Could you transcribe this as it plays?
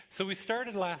So we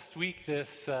started last week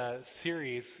this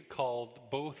series called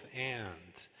Both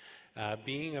and,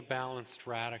 being a balanced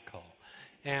radical.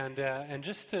 And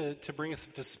just to bring us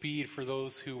up to speed for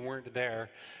those who weren't there,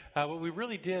 what we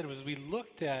really did was we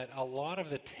looked at a lot of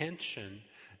the tension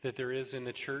that there is in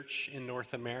the church in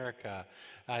North America,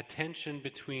 tension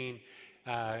between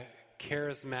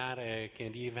charismatic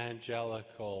and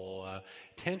evangelical,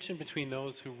 tension between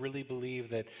those who really believe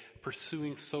that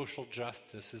pursuing social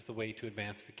justice is the way to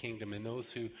advance the kingdom and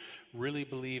those who really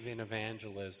believe in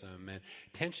evangelism, and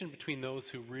tension between those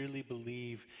who really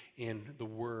believe in the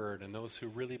Word and those who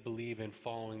really believe in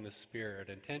following the Spirit,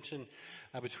 and tension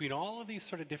between all of these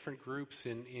sort of different groups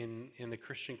in the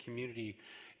Christian community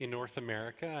in North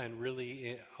America and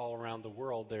really all around the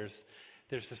world. There's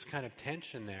this kind of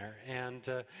tension there. And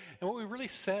what we really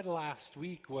said last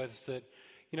week was that,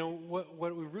 you know, what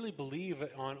we really believe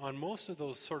on most of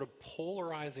those sort of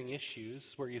polarizing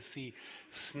issues where you see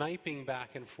sniping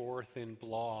back and forth in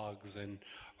blogs and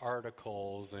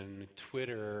articles and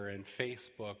Twitter and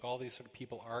Facebook, all these sort of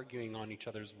people arguing on each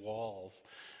other's walls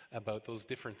about those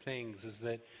different things, is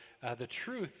that the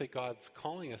truth that God's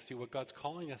calling us to, what God's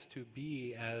calling us to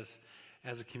be as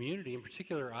a community, in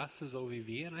particular us as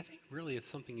OVV, and I think really it's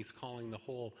something He's calling the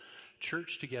whole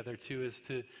church together to, is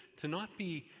to not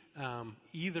be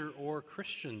either or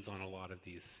Christians on a lot of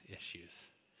these issues.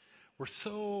 We're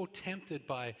so tempted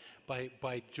by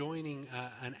joining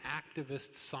an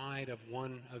activist side of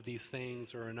one of these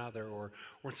things or another, or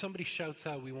when somebody shouts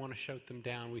out, we want to shout them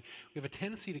down. We have a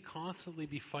tendency to constantly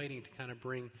be fighting to kind of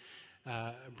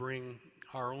bring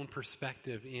our own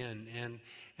perspective in.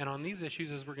 And on these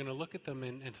issues, as we're going to look at them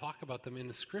and talk about them in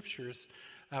the Scriptures,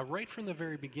 right from the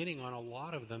very beginning on a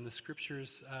lot of them, the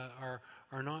Scriptures are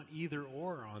not either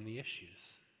or on the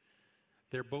issues.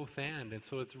 They're both and. And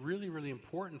so it's really, really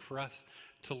important for us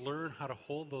to learn how to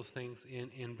hold those things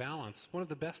in balance. One of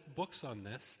the best books on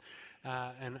this,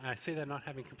 and I say that not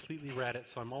having completely read it,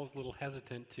 so I'm always a little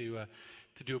hesitant to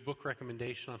do a book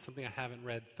recommendation on something I haven't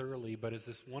read thoroughly, but is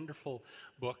this wonderful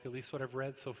book, at least what I've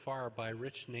read so far, by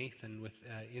Rich Nathan with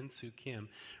Insoo Kim.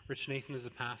 Rich Nathan is a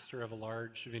pastor of a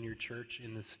large vineyard church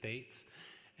in the States.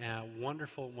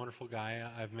 Wonderful, wonderful guy.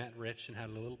 I've met Rich and had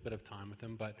a little bit of time with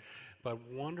him, but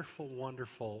wonderful,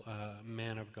 wonderful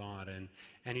man of God.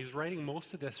 And he's writing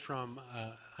most of this from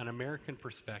an American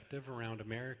perspective around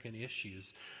American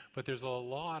issues. But there's a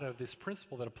lot of this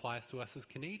principle that applies to us as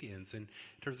Canadians in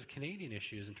terms of Canadian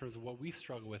issues, in terms of what we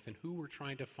struggle with and who we're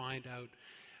trying to find out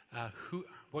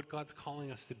what God's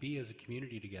calling us to be as a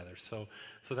community together. So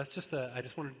that's just I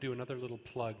just wanted to do another little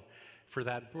plug for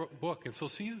that book. And so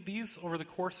see these over the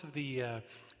course of the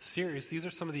series, these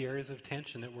are some of the areas of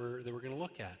tension that we're going to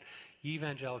look at.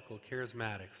 Evangelical,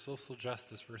 charismatic, social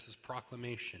justice versus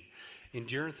proclamation,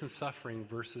 endurance and suffering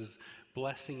versus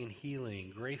blessing and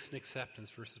healing, grace and acceptance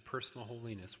versus personal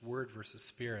holiness, word versus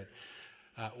spirit,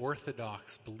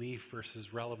 orthodox belief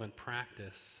versus relevant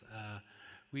practice.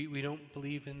 We don't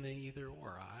believe in the either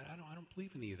or. I don't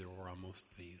believe in the either or on most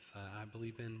of these. I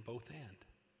believe in both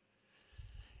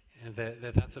and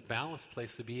that's a balanced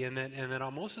place to be. And then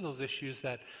on most of those issues,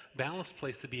 that balanced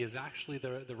place to be is actually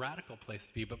the radical place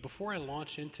to be. But before I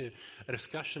launch into a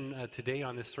discussion today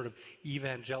on this sort of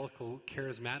evangelical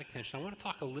charismatic tension, I want to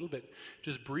talk a little bit,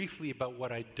 just briefly, about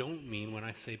what I don't mean when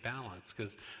I say balance,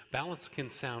 because balance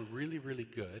can sound really, really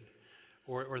good,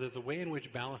 or there's a way in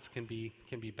which balance can be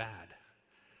bad,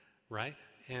 right?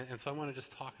 And so I want to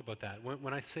just talk about that.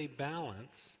 When I say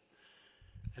balance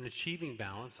and achieving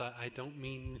balance, I don't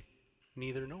mean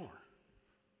neither nor.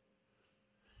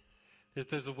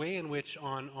 There's a way in which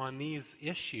on these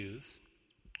issues,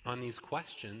 on these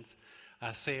questions,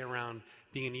 say around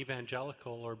being an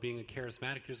evangelical or being a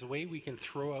charismatic, there's a way we can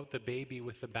throw out the baby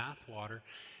with the bathwater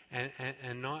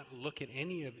and not look at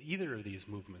either of these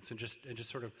movements and just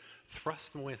sort of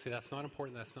thrust them away and say, that's not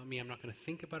important, that's not me, I'm not going to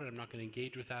think about it, I'm not going to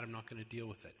engage with that, I'm not going to deal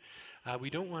with it. We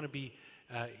don't want to be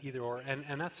either or,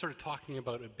 and that's sort of talking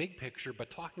about a big picture, but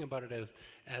talking about it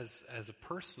as a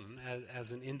person,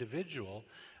 as an individual,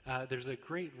 there's a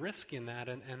great risk in that,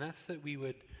 and that's that we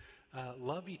would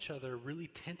love each other really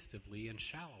tentatively and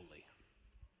shallowly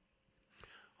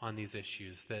on these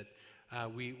issues, that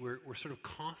we're sort of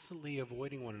constantly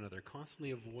avoiding one another,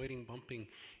 constantly avoiding bumping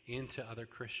into other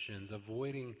Christians,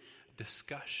 avoiding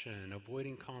discussion,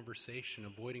 avoiding conversation,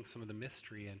 avoiding some of the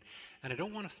mystery. And I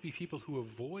don't want us to be people who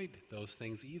avoid those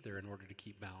things either in order to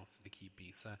keep balance and to keep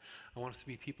peace. I want us to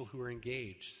be people who are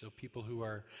engaged, so people who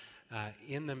are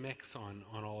in the mix on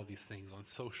all of these things, on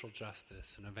social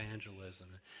justice and evangelism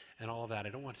and all of that. I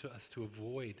don't want us to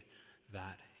avoid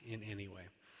that in any way.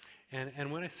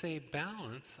 And when I say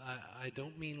balance, I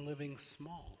don't mean living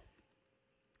small.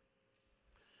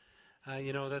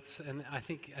 And I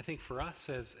think for us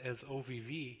as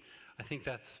OVV, I think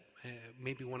that's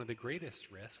maybe one of the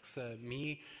greatest risks.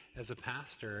 Me as a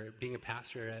pastor, being a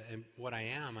pastor and what I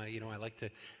am, I like to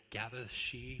gather the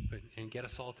sheep and get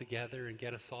us all together and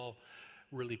get us all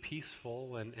really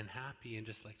peaceful and happy and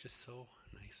just so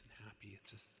nice and happy. It's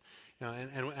just,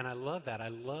 and I love that. I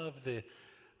love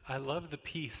the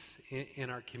peace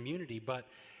in our community, but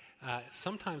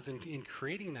sometimes in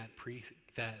creating that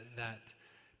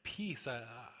peace,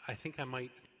 I think I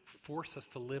might force us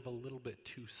to live a little bit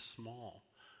too small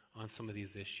on some of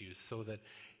these issues, so that,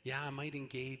 I might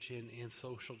engage in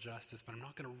social justice, but I'm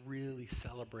not going to really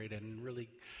celebrate it and really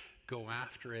go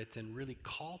after it and really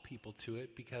call people to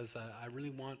it, because I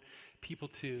really want people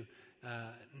to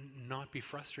not be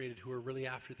frustrated who are really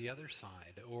after the other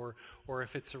side, or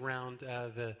if it's around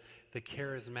the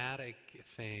charismatic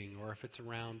thing, or if it's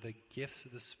around the gifts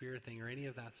of the Spirit thing, or any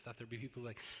of that stuff. There'll be people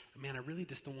like, man, I really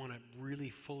just don't want to really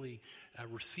fully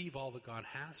receive all that God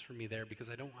has for me there,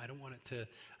 because I don't want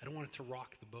it to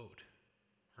rock the boat,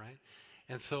 right?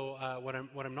 And so what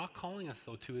I'm not calling us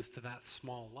though to is to that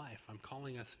small life. I'm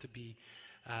calling us to be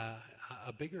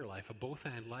a bigger life, a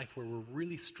both-and life, where we're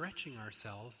really stretching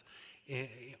ourselves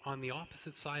on the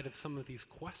opposite side of some of these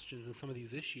questions and some of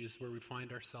these issues where we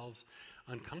find ourselves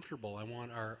uncomfortable. I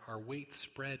want our weight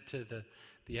spread to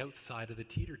the outside of the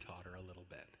teeter-totter a little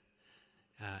bit,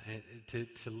 and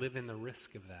to live in the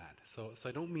risk of that. So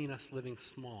I don't mean us living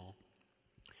small.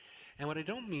 And what I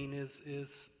don't mean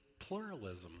is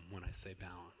pluralism when I say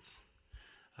balance.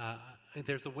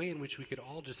 There's a way in which we could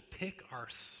all just pick our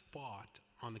spot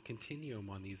on the continuum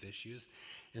on these issues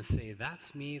and say,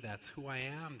 that's me, that's who I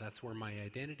am, that's where my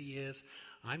identity is,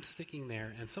 I'm sticking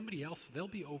there, and somebody else, they'll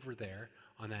be over there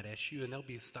on that issue, and they'll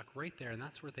be stuck right there, and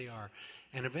that's where they are.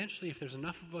 And eventually, if there's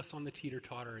enough of us on the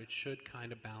teeter-totter, it should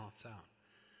kind of balance out.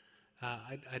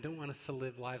 I don't want us to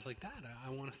live lives like that.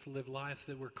 I want us to live lives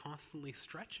that we're constantly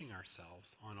stretching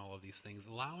ourselves on all of these things,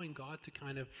 allowing God to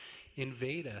kind of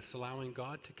invade us, allowing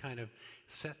God to kind of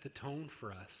set the tone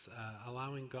for us,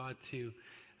 allowing God to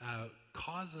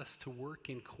cause us to work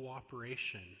in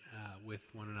cooperation with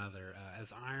one another.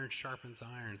 As iron sharpens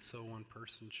iron, so one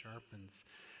person sharpens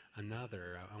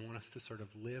another. I want us to sort of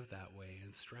live that way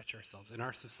and stretch ourselves. In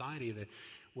our society,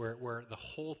 where the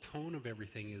whole tone of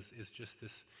everything is just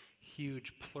this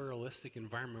huge pluralistic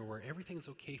environment where everything's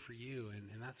okay for you,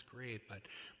 and that's great,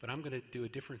 but I'm going to do a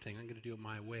different thing. I'm going to do it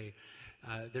my way.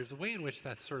 There's a way in which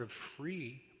that's sort of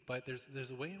free, but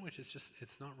there's a way in which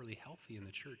it's not really healthy in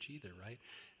the church either, right?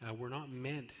 We're not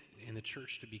meant in the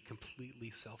church to be completely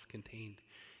self-contained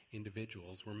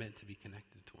individuals. We're meant to be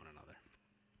connected to one another.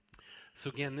 So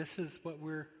again, this is what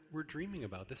we're dreaming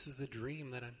about. This is the dream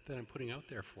that I'm putting out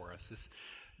there for us. This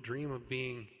dream of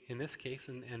being, in this case,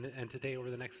 and today over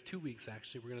the next 2 weeks,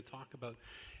 actually, we're going to talk about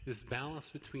this balance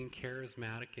between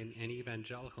charismatic and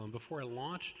evangelical. And before I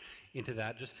launch into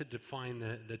that, just to define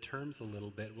the terms a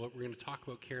little bit, we're going to talk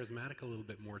about charismatic a little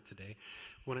bit more today.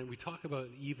 When we talk about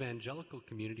evangelical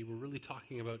community, we're really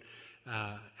talking about,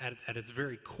 at its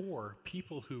very core,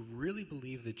 people who really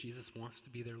believe that Jesus wants to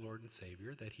be their Lord and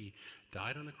Savior, that He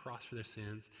died on the cross for their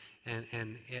sins, and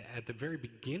at the very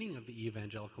beginning of the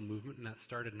evangelical movement, and that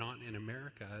started not in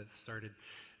America, it started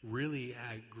really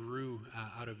grew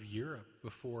out of Europe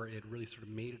before it really sort of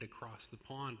made it across the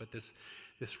pond. But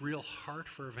this real heart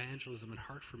for evangelism and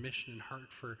heart for mission and heart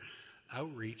for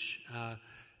outreach,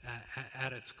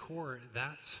 at its core,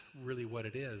 that's really what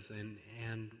it is.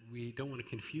 And we don't want to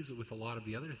confuse it with a lot of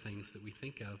the other things that we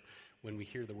think of when we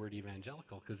hear the word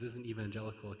evangelical, because isn't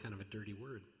evangelical a kind of a dirty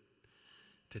word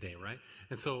today, right?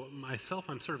 And so myself,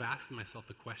 I'm sort of asking myself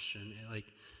the question, like,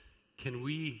 can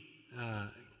we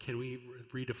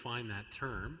redefine that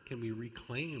term? Can we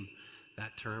reclaim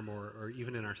that term? Or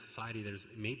even in our society,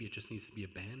 maybe it just needs to be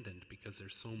abandoned because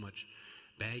there's so much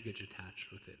baggage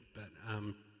attached with it. But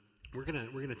we're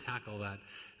gonna tackle that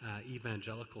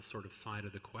evangelical sort of side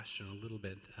of the question a little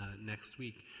bit next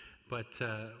week. But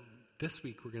this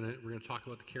week we're gonna talk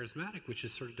about the charismatic, which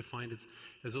is sort of defined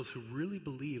as those who really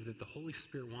believe that the Holy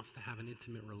Spirit wants to have an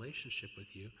intimate relationship with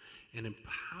you and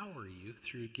empower you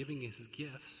through giving His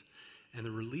gifts and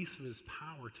the release of His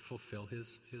power to fulfill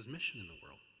His mission in the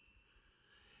world.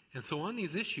 And so on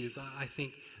these issues, I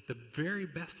think the very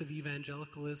best of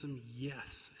evangelicalism,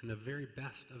 yes, and the very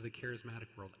best of the charismatic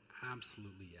world,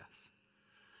 absolutely yes.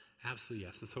 Absolutely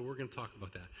yes. And so we're going to talk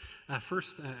about that.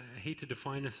 First, I hate to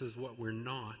define us as what we're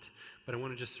not, but I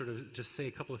want to just say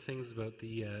a couple of things about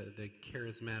the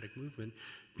charismatic movement.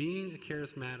 Being a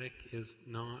charismatic is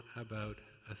not about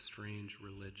a strange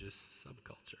religious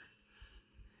subculture.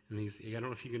 And I don't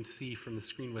know if you can see from the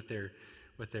screen what they're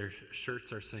what their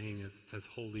shirts are saying says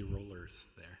 "Holy Rollers"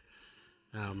 there.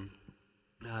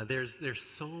 There's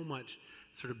so much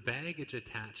sort of baggage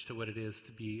attached to what it is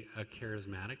to be a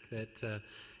charismatic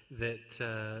that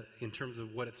in terms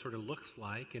of what it sort of looks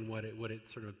like and what it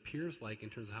sort of appears like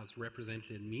in terms of how it's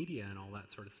represented in media and all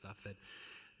that sort of stuff,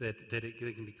 that it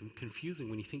can be confusing.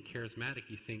 When you think charismatic,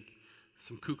 you think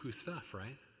some cuckoo stuff,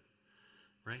 right?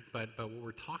 But what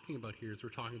we're talking about here is we're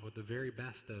talking about the very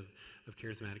best of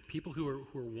charismatic people who are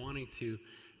wanting to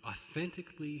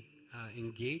authentically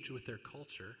engage with their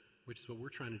culture, which is what we're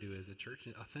trying to do as a church,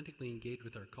 authentically engage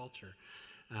with our culture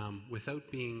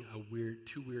without being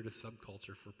too weird a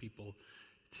subculture for people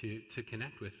to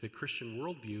connect with. The Christian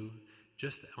worldview,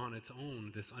 just on its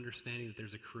own, this understanding that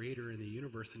there's a creator in the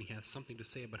universe and he has something to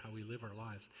say about how we live our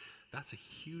lives, that's a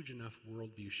huge enough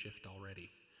worldview shift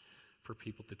already for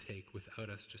people to take without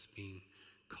us just being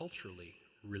culturally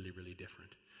really, really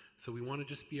different. So we want to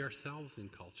just be ourselves in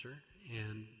culture,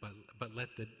 but let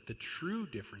the true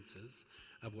differences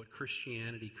of what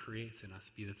Christianity creates in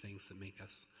us be the things that make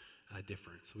us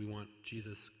different. So we want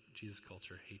Jesus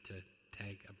culture. I hate to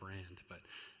tag a brand, but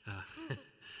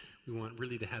we want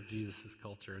really to have Jesus'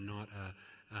 culture and not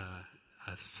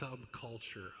a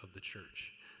subculture of the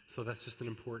church. So that's just an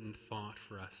important thought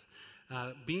for us.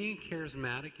 Being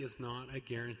charismatic is not a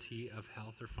guarantee of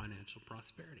health or financial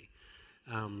prosperity.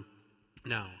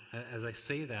 Now, as I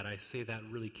say that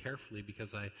really carefully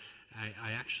because I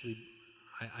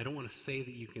don't want to say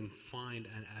that you can find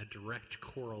a direct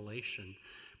correlation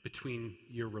between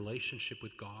your relationship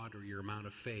with God or your amount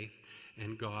of faith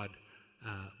and God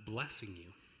blessing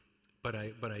you. But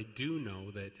I do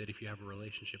know that if you have a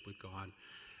relationship with God,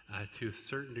 to a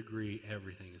certain degree,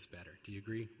 everything is better. Do you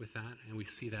agree with that? And we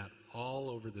see that all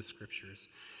over the scriptures,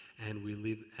 and we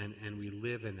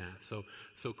live in that.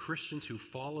 So Christians who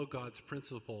follow God's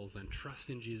principles and trust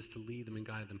in Jesus to lead them and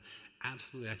guide them,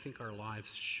 absolutely, I think our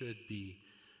lives should be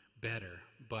better.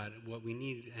 But what we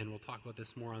need, and we'll talk about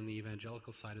this more on the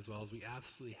evangelical side as well, is we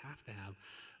absolutely have to have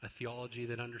a theology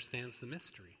that understands the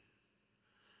mystery,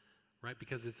 right?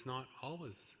 Because it's not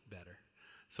always better.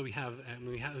 So we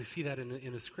see that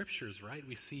in the scriptures, right?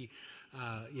 We see,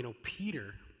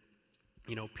 Peter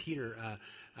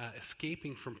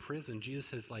escaping from prison. Jesus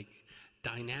has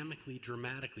dynamically,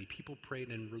 dramatically, people prayed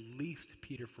and released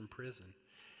Peter from prison,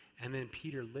 and then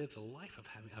Peter lives a life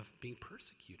of being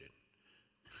persecuted,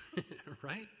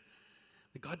 right?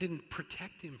 God didn't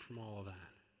protect him from all of that.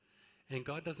 And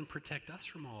God doesn't protect us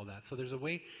from all of that. So there's a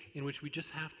way in which we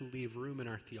just have to leave room in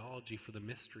our theology for the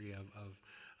mystery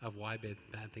of why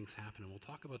bad things happen. And we'll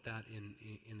talk about that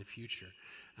in the future.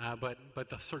 But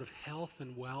the sort of health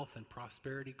and wealth and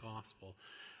prosperity gospel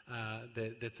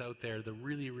that's out there, the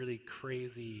really, really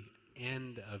crazy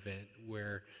end of it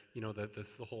where,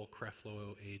 the whole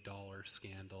Creflo dollar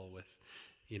scandal with,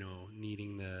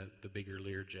 needing the bigger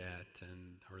Learjet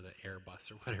or the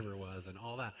Airbus or whatever it was, and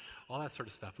all that sort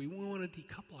of stuff. We want to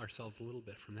decouple ourselves a little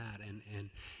bit from that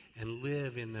and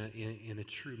live in the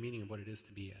true meaning of what it is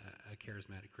to be a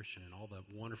charismatic Christian and all the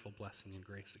wonderful blessing and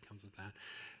grace that comes with that.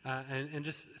 And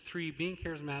just 3, being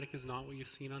charismatic is not what you've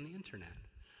seen on the internet.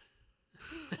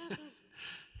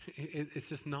 It's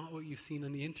just not what you've seen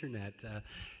on the internet.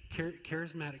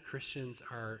 Charismatic Christians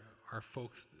are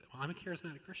folks. Well, I'm a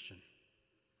charismatic Christian.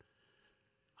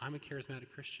 I'm a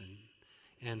charismatic Christian.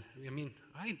 And,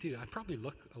 I do. I probably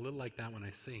look a little like that when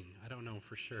I sing. I don't know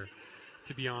for sure,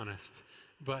 to be honest.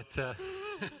 But,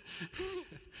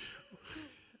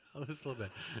 just a little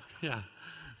bit. Yeah.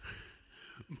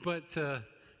 But,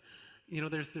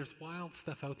 there's wild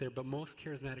stuff out there, but most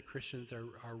charismatic Christians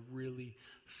are really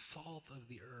salt of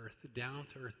the earth,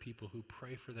 down-to-earth people who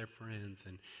pray for their friends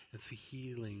and see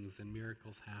healings and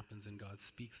miracles happen, and God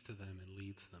speaks to them and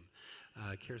leads them.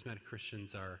 Charismatic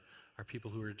Christians are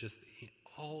people who are just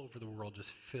all over the world just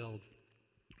filled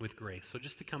with grace. So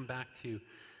just to come back to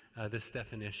this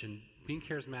definition, being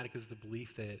charismatic is the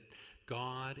belief that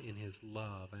God in his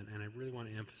love, and I really want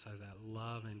to emphasize that,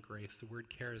 love and grace. The word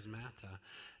charismata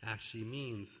actually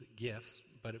means gifts,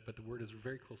 but the word is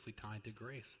very closely tied to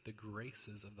grace, the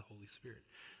graces of the Holy Spirit.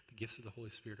 The gifts of the Holy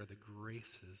Spirit are the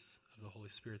graces of the Holy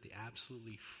Spirit, the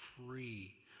absolutely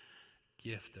free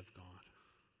gift of God.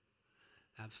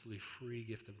 Absolutely free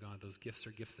gift of God. Those gifts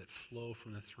are gifts that flow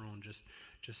from the throne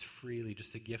just freely,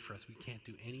 just a gift for us. We can't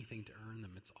do anything to earn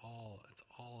them. It's all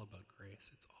about grace.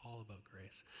 It's all about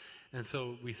grace. And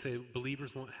so we say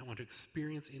believers want to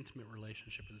experience intimate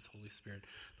relationship with this Holy Spirit.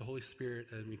 The Holy Spirit,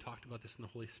 and we talked about this in the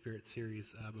Holy Spirit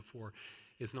series before,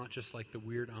 is not just like the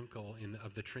weird uncle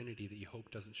of the Trinity that you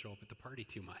hope doesn't show up at the party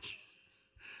too much.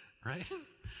 right?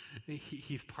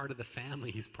 He's part of the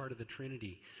family. He's part of the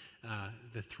Trinity,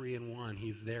 the three in one.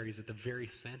 He's there. He's at the very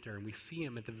center. And we see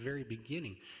him at the very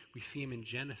beginning. We see him in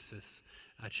Genesis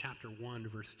chapter 1,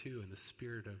 verse 2, and the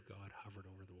Spirit of God hovered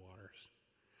over the waters.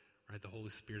 Right? The Holy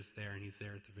Spirit's there, and he's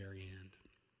there at the very end.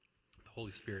 The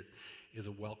Holy Spirit is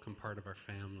a welcome part of our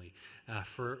family.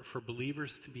 For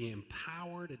believers to be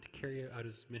empowered and to carry out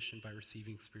his mission by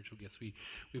receiving spiritual gifts. We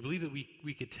believe that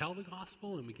we could tell the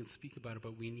gospel and we can speak about it,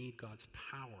 but we need God's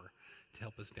power to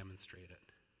help us demonstrate it.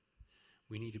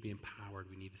 We need to be empowered.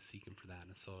 We need to seek him for that.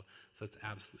 And so it's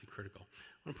absolutely critical.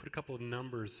 I want to put a couple of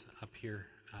numbers up here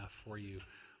for you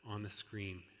on the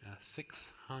screen.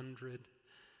 600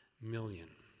 million.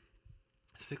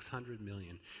 600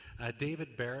 million.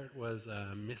 David Barrett was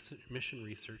a mission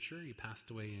researcher. He passed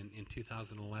away in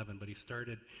 2011, but he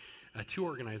started two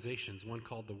organizations, one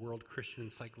called the World Christian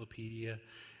Encyclopedia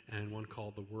and one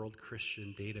called the World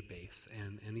Christian Database.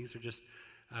 And these are just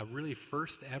really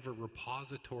first ever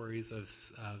repositories of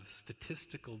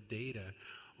statistical data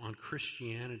on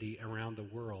Christianity around the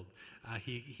world.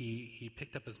 He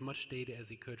picked up as much data as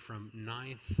he could from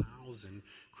 9,000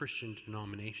 Christian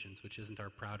denominations, which isn't our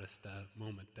proudest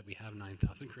moment that we have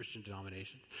 9,000 Christian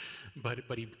denominations. But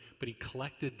he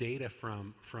collected data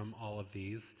from all of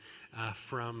these,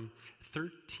 from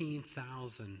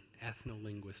 13,000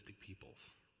 ethno-linguistic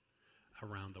peoples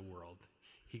around the world.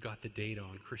 He got the data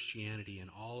on Christianity and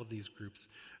all of these groups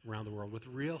around the world with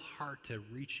real heart to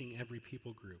reaching every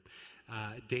people group.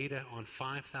 Data on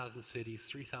 5,000 cities,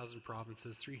 3,000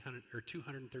 provinces,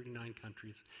 239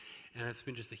 countries. And it's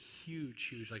been just a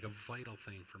huge, like a vital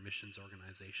thing for missions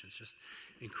organizations. Just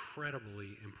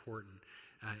incredibly important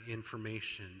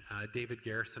information. David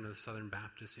Garrison of the Southern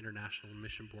Baptist International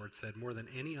Mission Board said, more than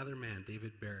any other man,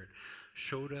 David Barrett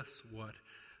showed us what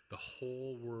the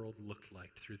whole world looked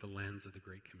like through the lens of the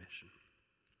Great Commission.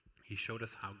 He showed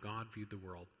us how God viewed the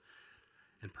world,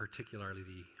 and particularly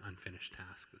the unfinished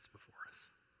task that's before us.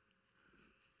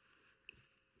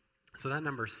 So that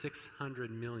number,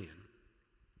 600 million,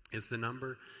 is the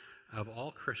number of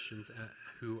all Christians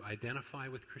who identify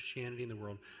with Christianity in the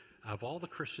world. Of all the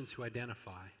Christians who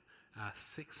identify,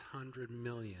 600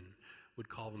 million would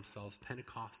call themselves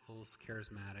Pentecostals,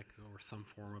 charismatic, or some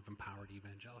form of empowered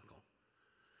evangelical.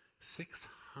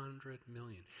 600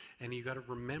 million. And you got to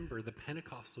remember the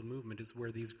Pentecostal movement is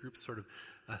where these groups sort of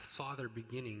saw their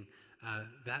beginning.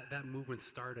 That movement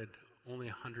started only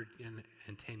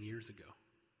 110 years ago.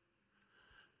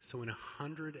 So in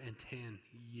 110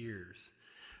 years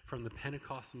from the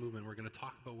Pentecostal movement, we're going to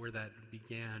talk about where that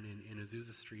began in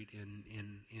Azusa Street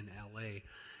in LA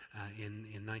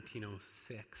in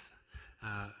 1906.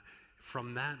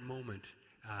 From that moment,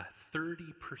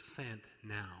 30%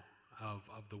 now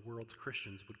of the world's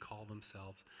Christians would call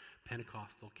themselves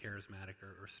Pentecostal, charismatic,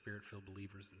 or spirit-filled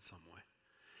believers in some way.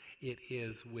 It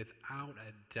is, without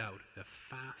a doubt, the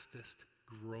fastest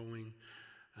growing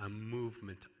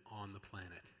movement on the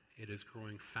planet. It is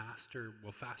growing faster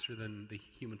than the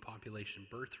human population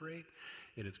birth rate.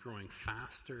 It is growing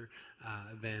faster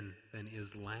than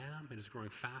Islam. It is growing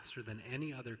faster than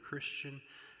any other Christian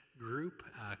group.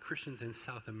 Christians in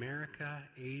South America,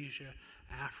 Asia,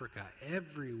 Africa,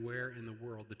 everywhere in the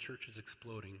world, the church is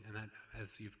exploding. And that,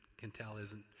 as you can tell,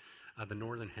 isn't the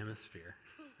Northern Hemisphere.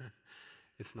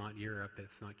 It's not Europe,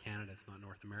 it's not Canada, it's not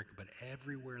North America, but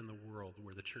everywhere in the world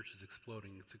where the church is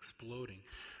exploding, it's exploding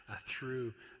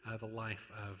through the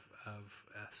life of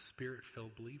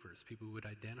spirit-filled believers, people who would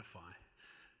identify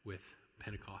with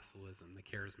Pentecostalism, the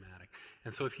charismatic.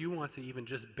 And so if you want to, even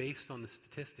just based on the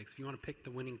statistics, if you want to pick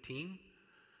the winning team,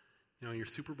 your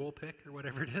Super Bowl pick or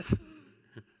whatever it is,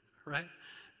 right?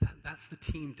 That's the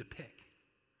team to pick.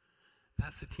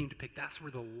 That's the team to pick. That's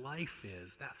where the life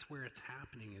is. That's where it's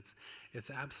happening. It's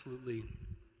absolutely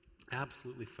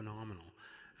phenomenal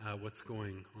what's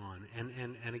going on.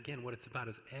 And again, what it's about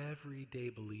is everyday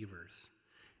believers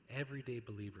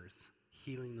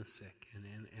healing the sick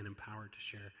and empowered to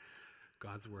share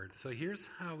God's word. So here's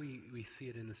how we see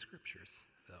it in the scriptures,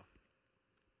 though.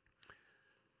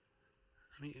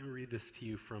 Let me read this to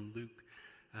you from Luke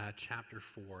chapter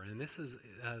 4. And this is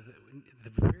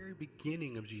the very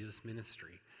beginning of Jesus'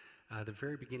 ministry. The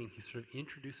very beginning, he's sort of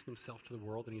introducing himself to the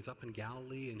world, and he's up in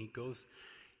Galilee, and he goes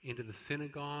into the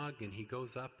synagogue, and he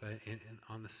goes up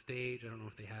on the stage. I don't know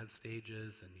if they had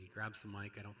stages, and he grabs the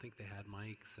mic. I don't think they had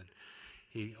mics, and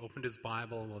he opened his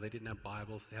Bible. Well, they didn't have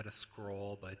Bibles; they had a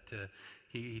scroll. But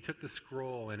he took the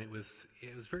scroll, and it was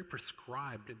very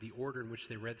prescribed, the order in which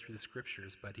they read through the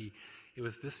scriptures. But it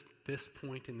was this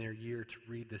point in their year to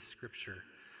read this scripture,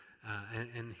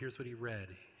 and here's what he read.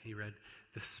 He read,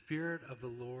 "The Spirit of the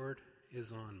Lord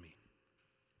is on me,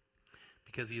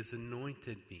 because he has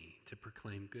anointed me to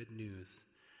proclaim good news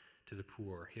to the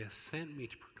poor. He has sent me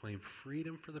to proclaim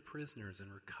freedom for the prisoners and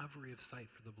recovery of sight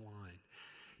for the blind,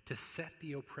 to set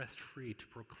the oppressed free, to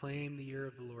proclaim the year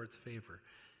of the Lord's favor.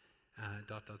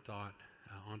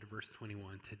 On to verse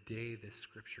 21. Today this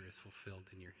scripture is fulfilled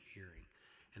in your hearing.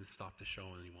 And it stopped the show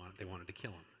and they wanted to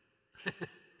kill him.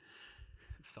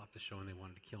 It stopped the show and they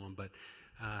wanted to kill him. But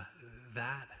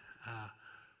that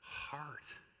heart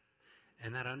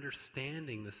and that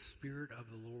understanding, the Spirit of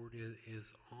the Lord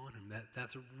is on him.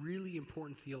 That's a really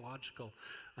important theological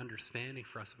understanding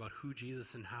for us about who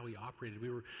Jesus and how he operated.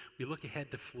 We look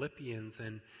ahead to Philippians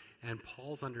and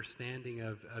Paul's understanding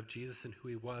of Jesus and who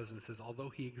he was, and says, although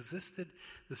he existed,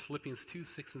 this Philippians 2,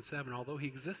 6, and 7, although he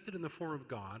existed in the form of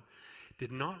God,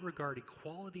 did not regard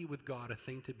equality with God a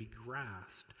thing to be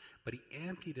grasped, but he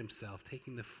emptied himself,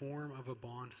 taking the form of a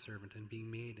bondservant and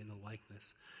being made in the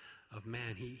likeness of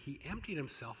man. He emptied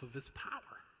himself of his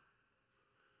power.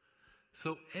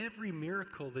 So every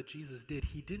miracle that Jesus did,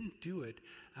 he didn't do it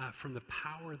from the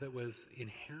power that was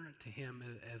inherent to him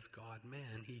as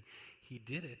God-man. He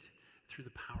did it through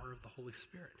the power of the Holy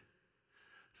Spirit.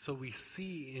 So we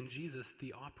see in Jesus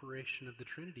the operation of the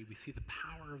Trinity. We see the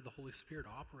power of the Holy Spirit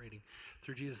operating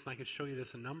through Jesus. And I could show you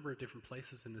this a number of different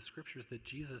places in the Scriptures that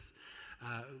Jesus,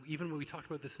 even when we talked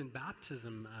about this in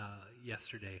baptism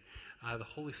yesterday, the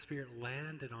Holy Spirit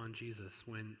landed on Jesus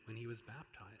when he was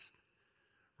baptized,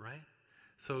 right?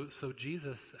 So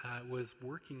Jesus was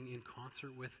working in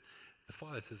concert with the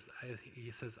Father.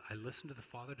 He says, I listen to the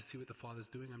Father to see what the Father's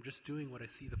doing. I'm just doing what I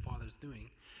see the Father's doing.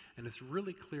 And it's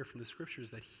really clear from the Scriptures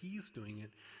that he's doing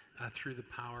it through the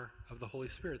power of the Holy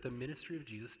Spirit. The ministry of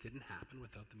Jesus didn't happen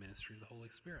without the ministry of the Holy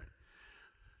Spirit.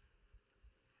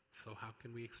 So how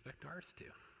can we expect ours to?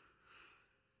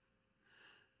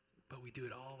 But we do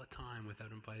it all the time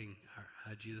without inviting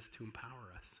Jesus to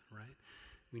empower us, right?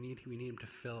 We need him to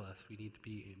fill us. We need to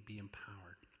be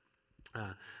empowered.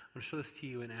 I'm going to show this to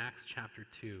you in Acts chapter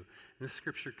 2. And this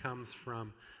scripture comes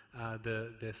from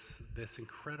this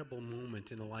incredible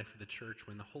moment in the life of the church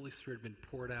when the Holy Spirit had been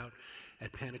poured out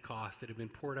at Pentecost. It had been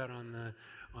poured out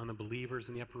on the believers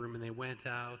in the upper room, and they went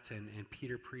out, and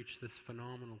Peter preached this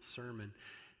phenomenal sermon.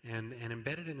 And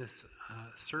embedded in this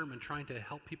sermon, trying to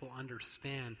help people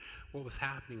understand what was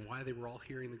happening, why they were all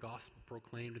hearing the gospel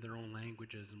proclaimed in their own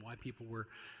languages, and why people were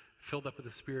filled up with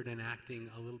the Spirit and acting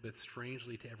a little bit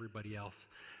strangely to everybody else.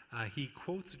 He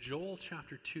quotes Joel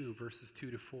chapter 2, verses 2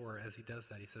 to 4 as he does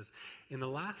that. He says, in the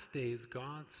last days,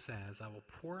 God says, I will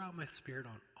pour out my Spirit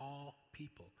on all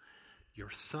people.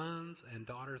 Your sons and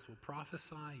daughters will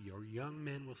prophesy, your young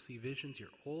men will see visions, your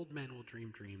old men will dream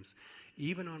dreams.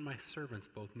 Even on my servants,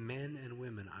 both men and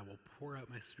women, I will pour out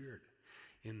my Spirit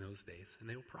in those days, and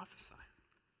they will prophesy.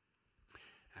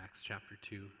 Acts chapter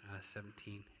 2,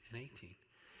 17 and 18.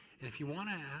 And if you want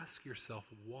to ask yourself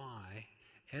why,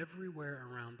 everywhere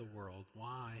around the world,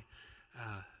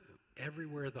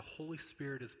 everywhere the Holy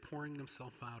Spirit is pouring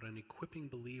himself out and equipping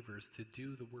believers to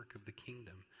do the work of the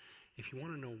kingdom, if you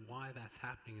want to know why that's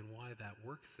happening and why that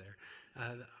works there,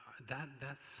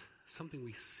 that's something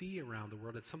we see around the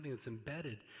world. It's something that's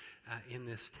embedded in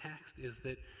this text, is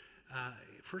that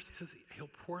first he says he'll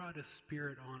pour out his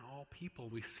Spirit on all people.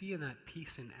 We see in that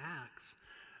piece in Acts,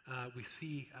 we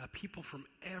see people from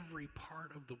every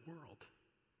part of the world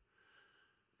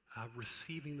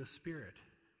receiving the Spirit.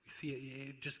 We see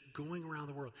it just going around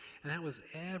the world. And that was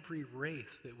every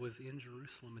race that was in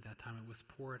Jerusalem at that time. It was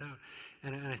poured out.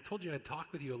 And I told you I'd talk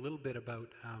with you a little bit about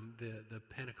the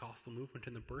Pentecostal movement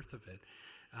and the birth of it.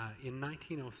 In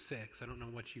 1906, I don't know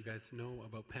what you guys know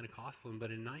about Pentecostalism,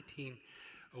 but in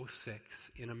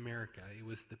 1906 in America, it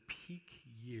was the peak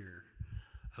year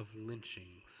of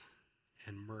lynchings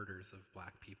and murders of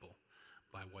black people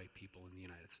by white people in the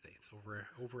United States.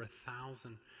 Over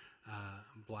 1,000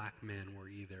 black men were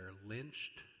either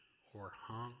lynched or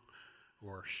hung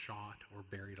or shot or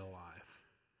buried alive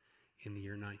in the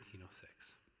year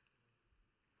 1906.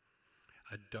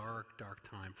 A dark, dark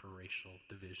time for racial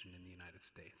division in the United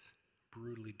States.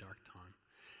 Brutally dark time.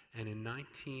 And in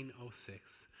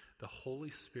 1906, the Holy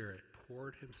Spirit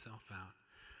poured himself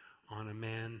out on a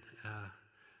man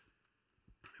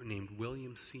named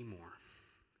William Seymour,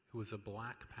 who was a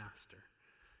black pastor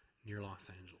near Los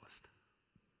Angeles.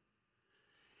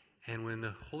 And when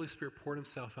the Holy Spirit poured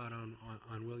himself out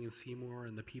on William Seymour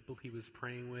and the people he was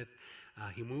praying with,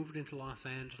 he moved into Los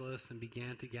Angeles and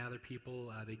began to gather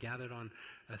people. They gathered on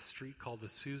a street called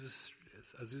Azusa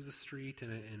Azusa Street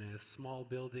in a small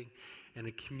building, and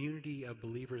a community of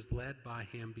believers led by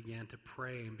him began to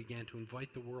pray and began to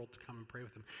invite the world to come and pray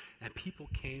with him. And people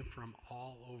came from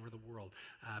all over the world.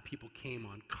 People came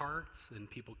on carts, and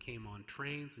people came on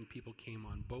trains, and people came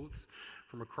on boats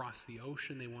from across the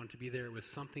ocean. They wanted to be there. It was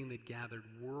something that gathered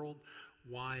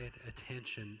worldwide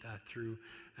attention through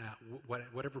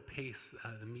whatever pace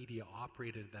the media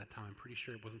operated at that time. I'm pretty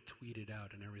sure it wasn't tweeted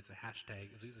out and there was a hashtag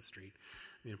Azusa Street.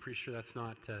 I mean, I'm pretty sure that's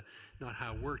not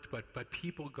how it worked, but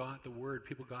people got the word,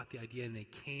 people got the idea, and they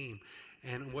came.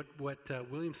 And what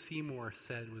William Seymour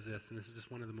said was this, and this is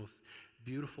just one of the most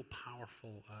beautiful,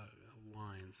 powerful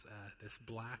lines. This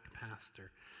black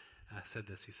pastor said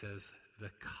this. He says,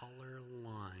 "The color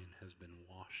line has been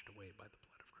washed away by the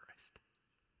blood of Christ."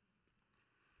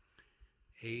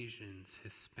 Asians,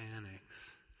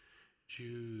 Hispanics,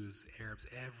 Jews, Arabs,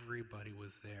 everybody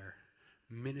was there,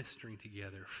 ministering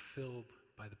together, filled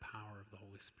by the power of the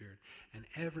Holy Spirit. And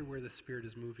everywhere the Spirit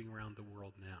is moving around the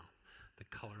world now, the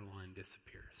color line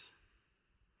disappears.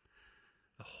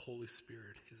 The Holy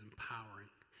Spirit is empowering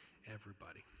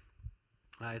everybody.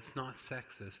 It's not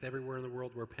sexist. Everywhere in the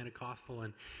world where Pentecostal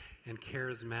and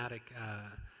charismatic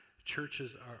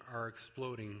churches are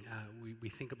exploding, we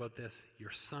think about this. Your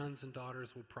sons and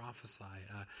daughters will prophesy.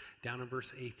 Down in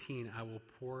verse 18, I will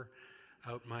pour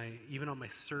out even on my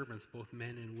servants, both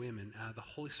men and women. The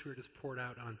Holy Spirit is poured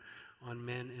out on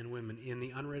men and women. In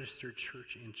the unregistered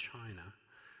church in China,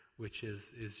 which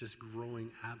is just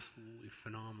growing absolutely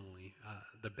phenomenally,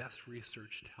 the best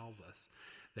research tells us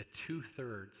that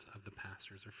 2/3 of the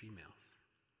pastors are females.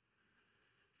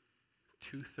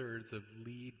 2/3 of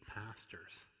lead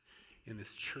pastors in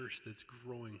this church that's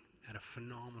growing at a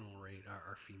phenomenal rate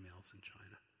are females in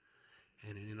China.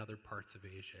 And in other parts of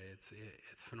Asia, it's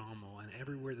phenomenal. And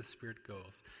everywhere the Spirit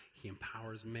goes, he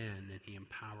empowers men and he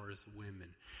empowers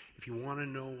women. If you want to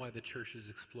know why the church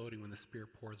is exploding when the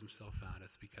Spirit pours himself out,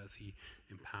 it's because he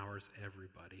empowers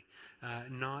everybody.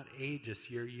 Not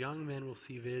ageist. Your young men will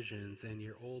see visions and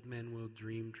your old men will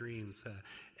dream dreams.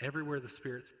 Everywhere the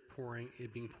Spirit's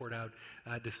being poured out,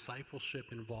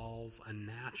 discipleship involves a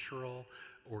natural,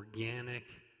 organic,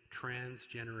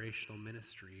 transgenerational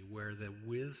ministry where the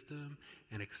wisdom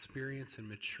and experience and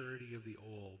maturity of the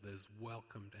old is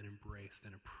welcomed and embraced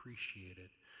and appreciated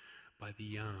by the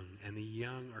young. And the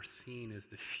young are seen as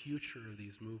the future of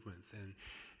these movements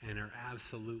and are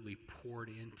absolutely poured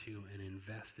into and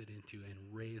invested into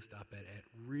and raised up at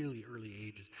really early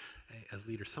ages as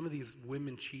leaders. Some of these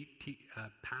women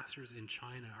pastors in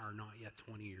China are not yet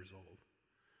 20 years old.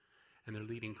 And they're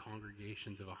leading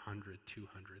congregations of 100,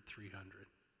 200, 300.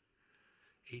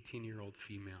 18-year-old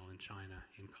female in China,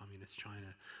 in communist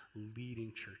China,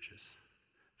 leading churches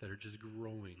that are just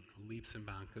growing leaps and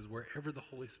bounds, because wherever the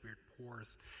Holy Spirit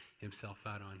pours himself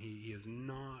out on, he is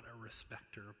not a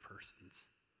respecter of persons.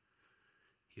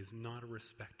 He is not a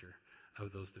respecter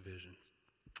of those divisions.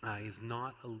 He's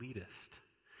not elitist.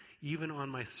 Even on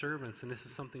my servants, and this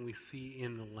is something we see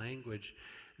in the language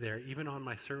there, even on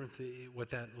my servants, what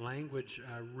that language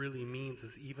really means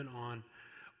is even on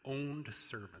owned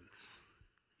servants.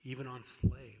 Even on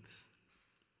slaves.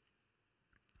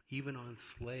 Even on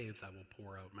slaves I will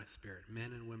pour out my Spirit.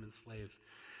 Men and women slaves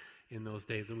in those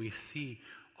days. And we see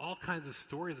all kinds of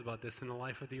stories about this in the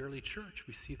life of the early church.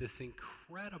 We see this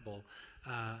incredible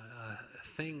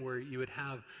thing where you would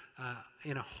have,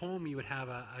 in a home, you would have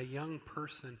a young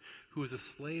person who was a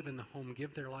slave in the home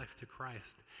give their life to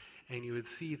Christ. And you would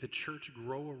see the church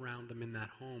grow around them in that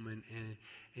home. And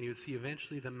you would see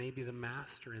eventually that maybe the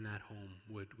master in that home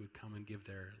would come and give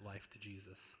their life to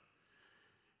Jesus.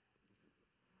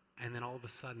 And then all of a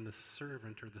sudden the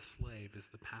servant or the slave is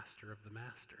the pastor of the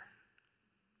master.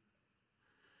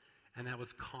 And that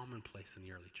was commonplace in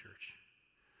the early church.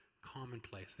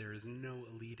 Commonplace. There is no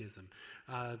elitism.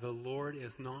 The Lord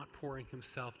is not pouring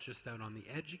himself just out on the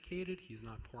educated. He's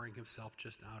not pouring himself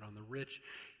just out on the rich.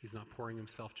 He's not pouring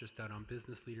himself just out on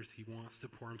business leaders. He wants to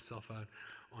pour himself out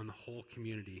on the whole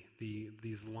community.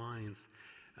 These lines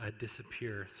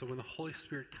disappear. So when the Holy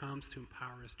Spirit comes to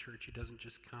empower his church, he doesn't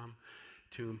just come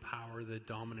to empower the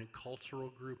dominant cultural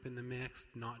group in the mix,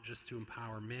 not just to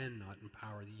empower men, not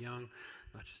empower the young,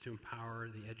 not just to empower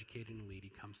the educated and elite. He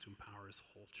comes to empower his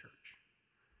whole church.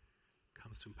 He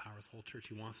comes to empower his whole church.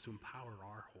 He wants to empower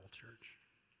our whole church.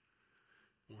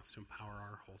 He wants to empower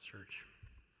our whole church.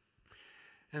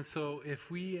 And so if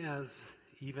we as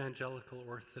evangelical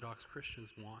Orthodox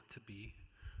Christians want to be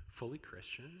fully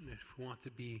Christian, if we want to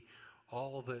be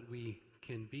all that we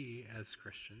can be as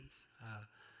Christians,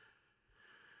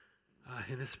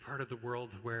 in this part of the world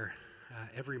where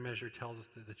every measure tells us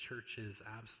that the church is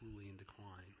absolutely in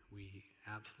decline. We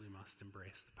absolutely must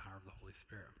embrace the power of the Holy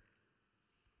Spirit.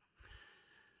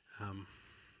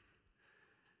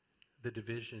 The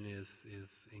division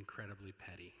is incredibly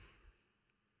petty.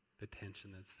 The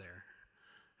tension that's there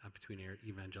between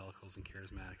evangelicals and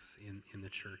charismatics in the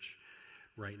church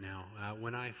right now.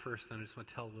 When I first, and I just want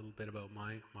to tell a little bit about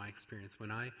my experience.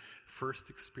 When I first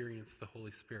experienced the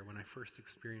Holy Spirit, when I first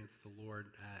experienced the Lord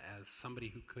as somebody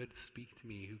who could speak to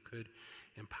me, who could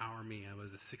empower me, I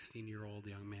was a 16-year-old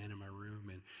young man in my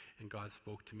room, and God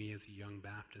spoke to me as a young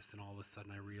Baptist, and all of a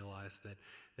sudden I realized that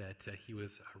he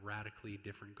was a radically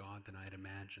different God than I had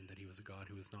imagined, that he was a God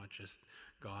who was not just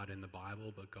God in the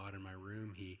Bible, but God in my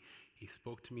room. He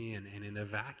spoke to me, and in the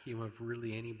vacuum of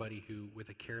really anybody who with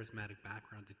a charismatic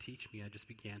background to teach me, I just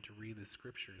began to read the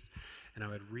scriptures. And I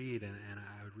would read, and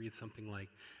I would read something like,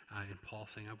 in Paul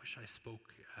saying, I wish I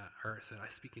spoke, or said, I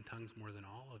speak in tongues more than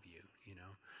all of you, you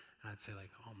know. And I'd say like,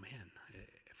 oh man,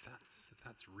 if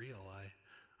that's real, I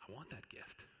want that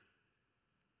gift.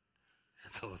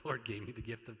 And so the Lord gave me the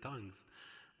gift of tongues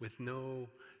with no,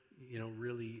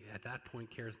 really at that point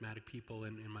charismatic people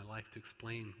in my life to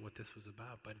explain what this was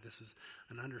about. But this was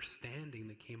an understanding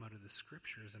that came out of the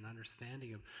scriptures, an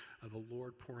understanding of the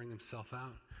Lord pouring himself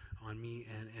out on me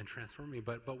and transforming me.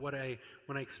 But when I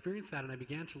experienced that and I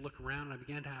began to look around and I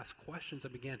began to ask questions, I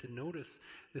began to notice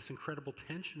this incredible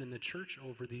tension in the church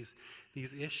over these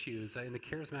issues. In the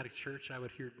charismatic church, I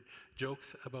would hear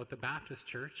jokes about the Baptist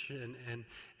church, and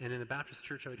in the Baptist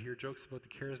church, I would hear jokes about the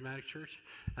charismatic church.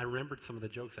 I remembered some of the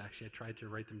jokes, actually. I tried to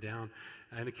write them down.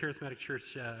 In the charismatic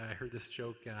church, I heard this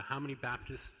joke, how many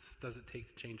Baptists does it take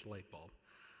to change a light bulb?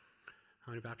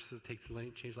 How many Baptists does it take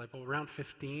to change a light bulb? Around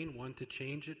 15, 1 to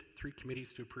change it, 3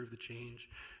 committees to approve the change,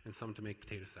 and some to make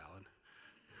potato salad.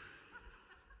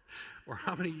 Or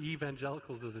how many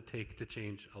evangelicals does it take to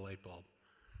change a light bulb?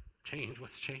 Change?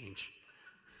 What's change?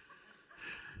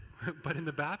 But in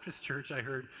the Baptist church, I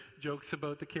heard jokes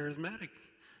about the charismatic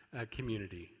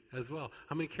community as well.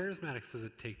 How many charismatics does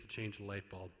it take to change a light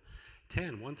bulb?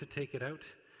 10, 1 to take it out,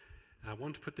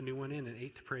 1 to put the new one in, and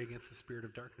 8 to pray against the spirit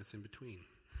of darkness in between.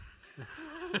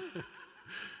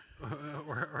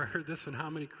 or I heard this one, how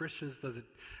many Christians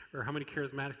how many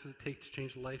charismatics does it take to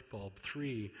change a light bulb?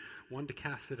 3, 1 to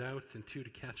cast it out, and 2 to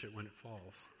catch it when it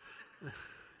falls.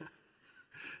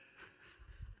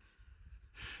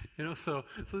 So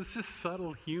it's just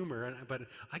subtle humor, but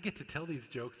I get to tell these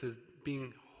jokes as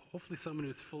being hopefully someone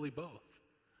who's fully both.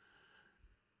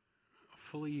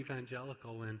 Fully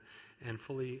evangelical and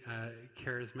fully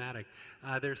charismatic.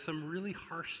 There's some really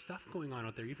harsh stuff going on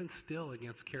out there, even still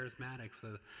against charismatics.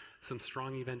 Some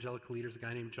strong evangelical leaders, a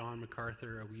guy named John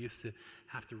MacArthur. We used to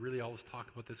have to really always talk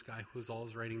about this guy who was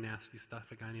always writing nasty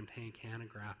stuff, a guy named Hank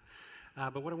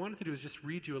Hanegraaff. But what I wanted to do is just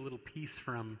read you a little piece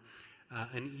from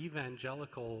an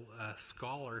evangelical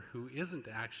scholar who isn't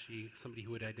actually somebody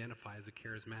who would identify as a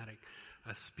charismatic,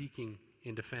 speaking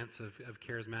in defense of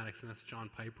charismatics, and that's John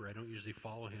Piper. I don't usually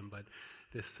follow him, but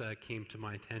this came to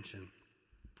my attention.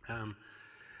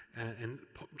 And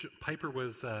Piper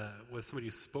was somebody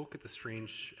who spoke at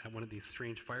one of these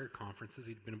strange fire conferences.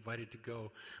 He'd been invited to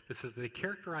go. But it says they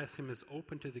characterized him as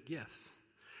open to the gifts,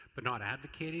 but not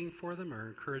advocating for them or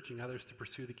encouraging others to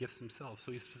pursue the gifts themselves.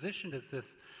 So he's positioned as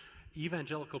this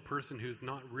evangelical person who's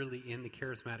not really in the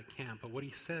charismatic camp. But what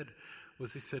he said,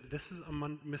 this is a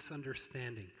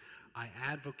misunderstanding. I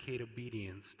advocate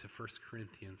obedience to 1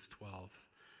 Corinthians 12,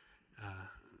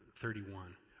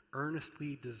 31.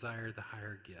 Earnestly desire the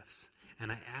higher gifts.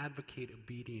 And I advocate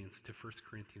obedience to 1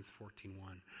 Corinthians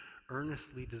 14:1.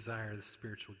 Earnestly desire the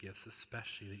spiritual gifts,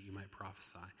 especially that you might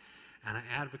prophesy. And I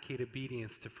advocate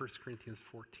obedience to 1 Corinthians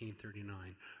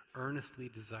 14:39. Earnestly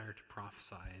desire to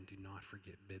prophesy and do not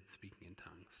forget speaking in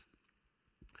tongues.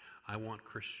 I want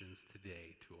Christians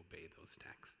today to obey those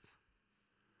texts.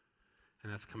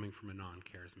 And that's coming from a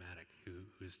non-charismatic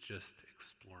who's just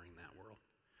exploring that world.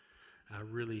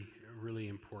 Really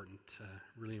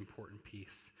important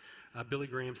piece. Billy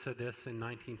Graham said this in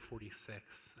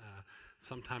 1946,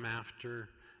 sometime after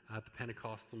the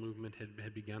Pentecostal movement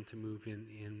had begun to move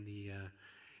in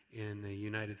the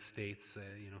United States,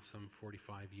 some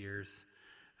 45 years,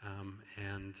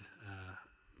 and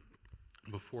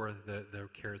before the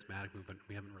charismatic movement.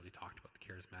 We haven't really talked about the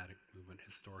charismatic movement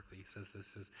historically. He says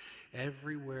this is,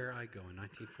 everywhere I go, in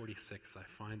 1946, I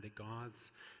find that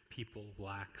God's people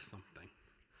lack something.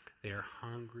 They are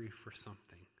hungry for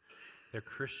something. Their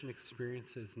Christian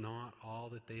experience is not all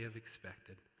that they have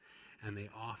expected, and they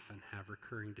often have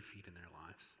recurring defeat in their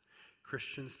lives.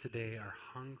 Christians today are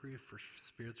hungry for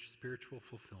spiritual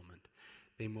fulfillment.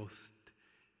 They most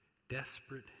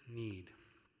desperate need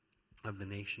of the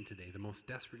nation today, the most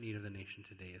desperate need of the nation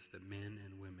today is that men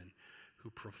and women who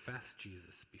profess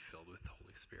Jesus be filled with the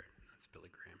Holy Spirit. That's Billy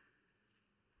Graham.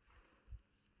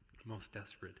 Most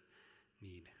desperate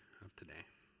need of today.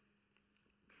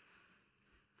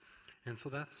 And so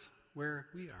that's where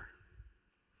we are.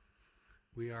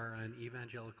 We are an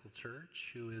evangelical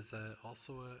church who is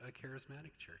also a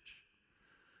charismatic church.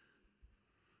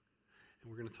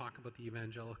 And we're going to talk about the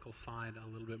evangelical side a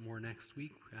little bit more next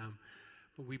week.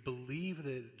 But we believe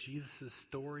that Jesus'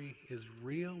 story is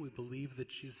real. We believe that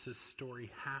Jesus' story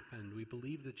happened. We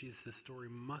believe that Jesus' story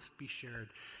must be shared.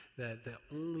 That the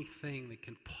only thing that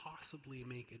can possibly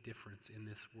make a difference in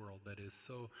this world that is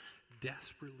so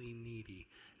desperately needy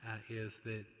is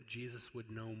that Jesus would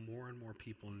know more and more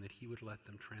people and that he would let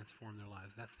them transform their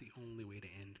lives. That's the only way to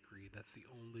end greed. That's the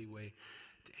only way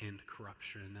to end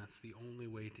corruption. That's the only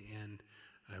way to end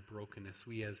brokenness.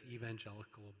 We as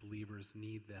evangelical believers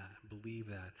need that, believe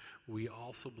that. We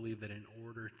also believe that in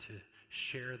order to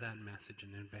share that message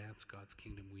and advance God's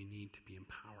kingdom, we need to be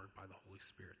empowered by the Holy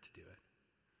Spirit to do it.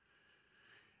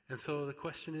 And so the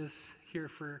question is here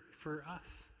for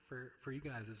us, for you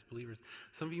guys as believers.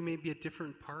 Some of you may be at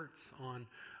different parts on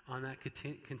that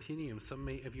continuum. Some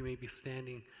of you may be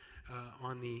standing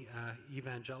on the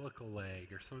evangelical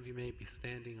leg, or some of you may be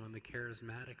standing on the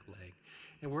charismatic leg.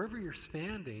 And wherever you're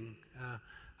standing,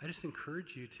 I just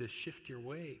encourage you to shift your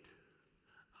weight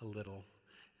a little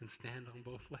and stand on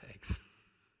both legs.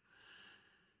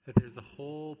 That there's a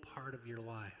whole part of your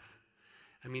life.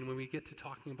 I mean, when we get to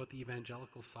talking about the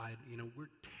evangelical side, we're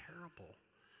terrible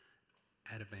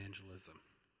at evangelism.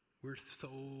 We're so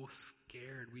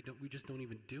scared. We just don't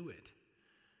even do it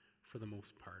for the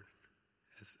most part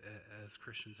as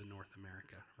Christians in North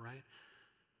America, right?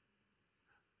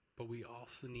 But we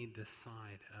also need this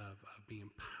side of being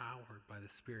empowered by the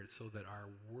Spirit so that our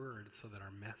word, so that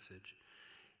our message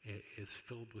is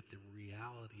filled with the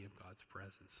reality of God's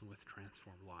presence and with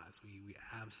transformed lives. We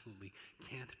absolutely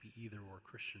can't be either or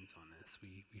Christians on this.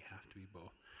 We have to be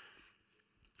both.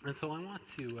 And so I want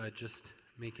to just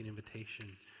make an invitation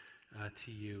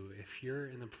to you. If you're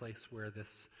in the place where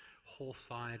this whole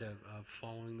side of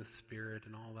following the Spirit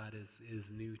and all that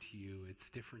is new to you,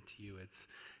 it's different to you,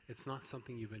 it's not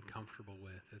something you've been comfortable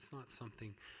with, it's not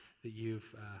something that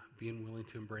you've been willing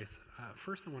to embrace,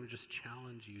 first I want to just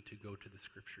challenge you to go to the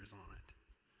Scriptures on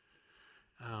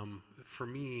it. For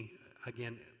me,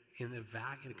 again, in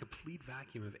a complete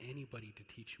vacuum of anybody to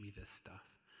teach me this stuff,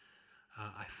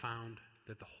 I found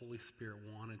that the Holy Spirit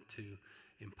wanted to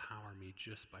empower me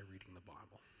just by reading the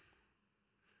Bible.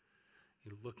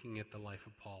 Looking at the life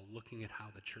of Paul, looking at how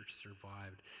the church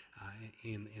survived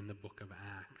in the book of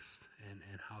Acts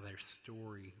and how their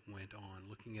story went on,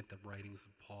 looking at the writings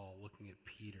of Paul, looking at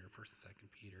Peter, 1st and 2nd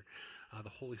Peter. The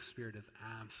Holy Spirit is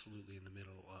absolutely in the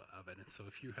middle of it. And so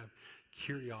if you have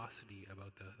curiosity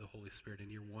about the Holy Spirit and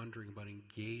you're wondering about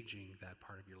engaging that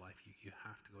part of your life, you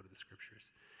have to go to the Scriptures.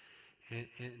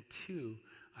 And two,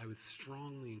 I would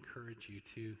strongly encourage you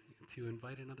to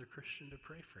invite another Christian to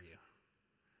pray for you.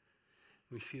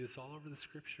 We see this all over the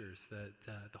Scriptures, that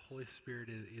the Holy Spirit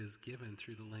is given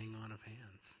through the laying on of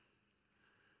hands.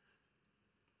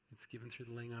 It's given through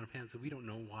the laying on of hands. So we don't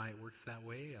know why it works that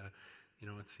way.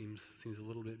 It seems a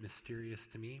little bit mysterious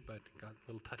to me, but got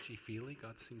a little touchy-feely.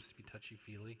 God seems to be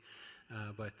touchy-feely.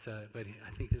 But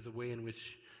I think there's a way in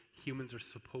which humans are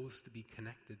supposed to be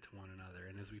connected to one another.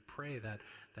 And as we pray, that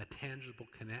tangible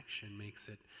connection makes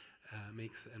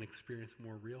an experience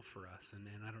more real for us. And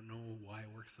I don't know why it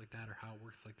works like that or how it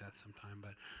works like that sometime,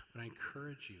 but I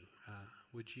encourage you,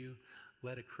 would you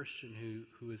let a Christian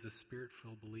who is a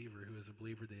Spirit-filled believer, who is a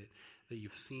believer that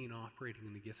you've seen operating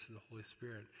in the gifts of the Holy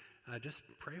Spirit, just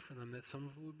pray for them that some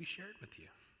of it would be shared with you.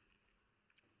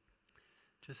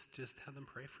 Just have them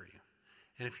pray for you.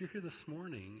 And if you're here this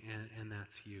morning and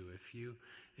that's you, if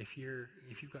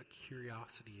you've got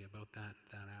curiosity about that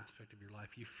aspect of your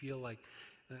life, you feel like,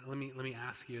 let me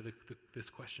ask you this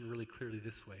question really clearly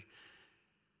this way.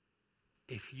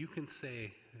 If you can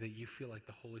say that you feel like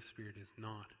the Holy Spirit is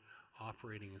not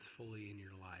operating as fully in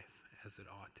your life as it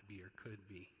ought to be or could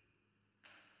be,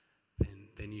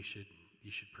 then you should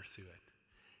pursue it.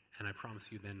 And I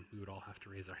promise you, then we would all have to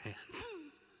raise our hands.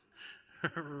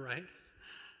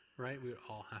 Right? We would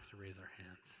all have to raise our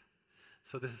hands.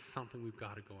 So this is something we've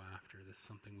got to go after. This is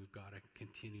something we've got to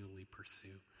continually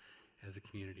pursue as a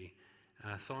community.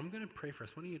 So I'm going to pray for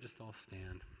us. Why don't you just all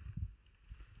stand?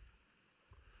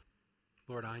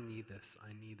 Lord, I need this.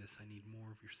 I need this. I need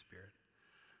more of your Spirit.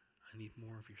 I need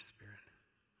more of your Spirit.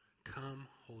 Come,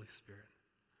 Holy Spirit.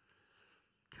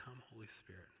 Come, Holy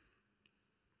Spirit.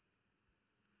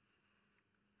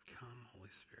 Come, Holy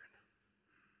Spirit.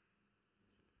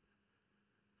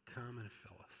 Come and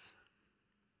fill us.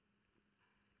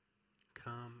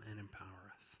 Come and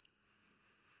empower us.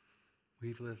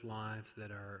 We've lived lives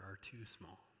that are too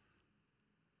small.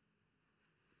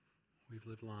 We've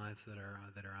lived lives that are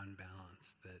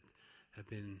unbalanced, that have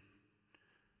been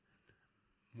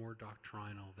more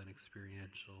doctrinal than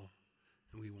experiential,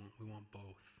 and we want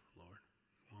both, Lord.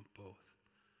 We want both.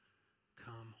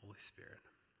 Come, Holy Spirit,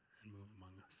 and move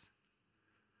among us.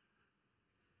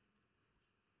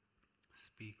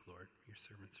 Speak, Lord. Your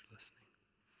servants are listening.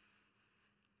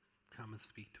 Come and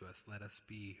speak to us. Let us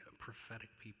be a prophetic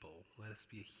people. Let us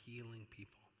be a healing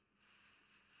people.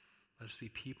 Let us be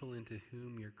people into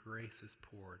whom your grace is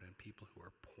poured and people who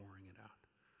are pouring it out.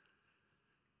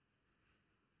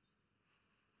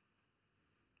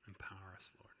 Empower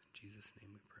us, Lord. In Jesus'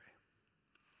 name we pray.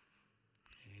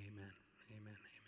 Amen. Amen.